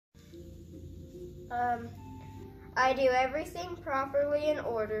I do everything properly and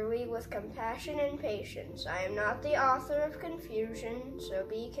orderly with compassion and patience. I am not the author of confusion, so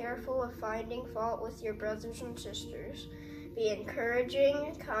be careful of finding fault with your brothers and sisters. Be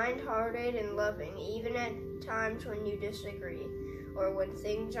encouraging, kind-hearted, and loving, even at times when you disagree, or when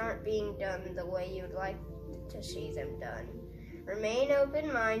things aren't being done the way you'd like to see them done. Remain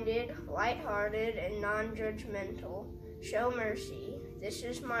open-minded, light-hearted, and non-judgmental. Show mercy. This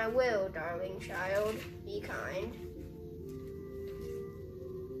is my will, darling child. Be kind.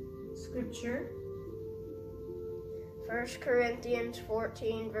 Scripture. 1 Corinthians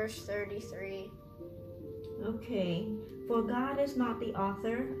 14, verse 33. Okay. For God is not the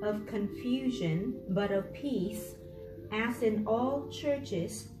author of confusion, but of peace, as in all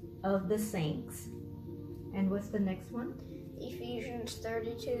churches of the saints. And what's the next one? Ephesians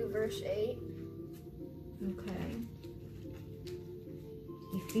 32, verse 8. Okay.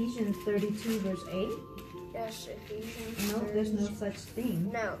 Ephesians 32, verse 8? Yes, Ephesians. No, there's no such thing.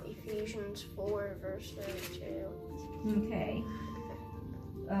 No, Ephesians 4, verse 32. Okay.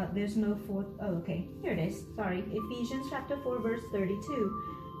 There's no fourth. Oh, okay. Here it is. Sorry. Ephesians chapter 4, verse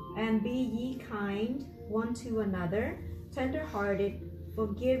 32. And be ye kind one to another, tender-hearted,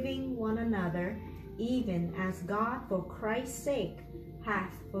 forgiving one another, even as God for Christ's sake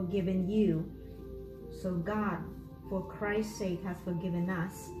hath forgiven you. So God for Christ's sake has forgiven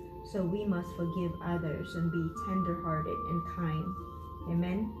us, so we must forgive others and be tender-hearted and kind.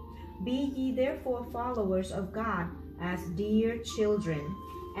 Amen. Be ye therefore followers of God as dear children,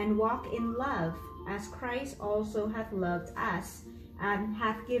 and walk in love, as Christ also hath loved us, and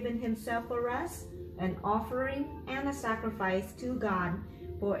hath given himself for us, an offering and a sacrifice to God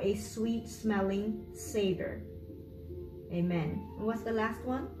for a sweet-smelling savor. Amen. And what's the last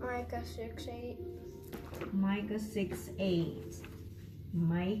one? Micah 6:8. Micah 6:8.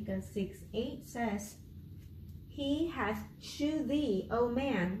 Micah 6:8 says, He hath shewed thee, O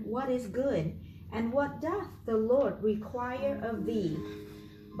man, what is good, and what doth the Lord require of thee,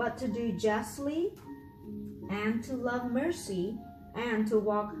 but to do justly, and to love mercy, and to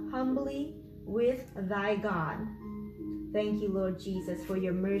walk humbly with thy God. Thank you, Lord Jesus, for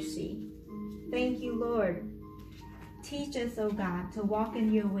your mercy. Thank you, Lord. Teach us, O God, to walk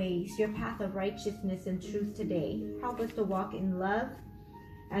in your ways, your path of righteousness and truth today. Help us to walk in love,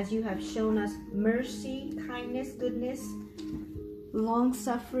 as you have shown us mercy, kindness, goodness,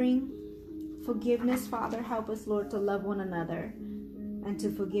 long-suffering, forgiveness. Father, help us, Lord, to love one another and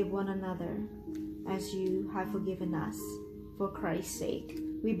to forgive one another as you have forgiven us, for Christ's sake.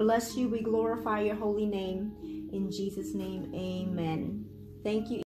 We bless you. We glorify your holy name. In Jesus' name, amen. Thank you.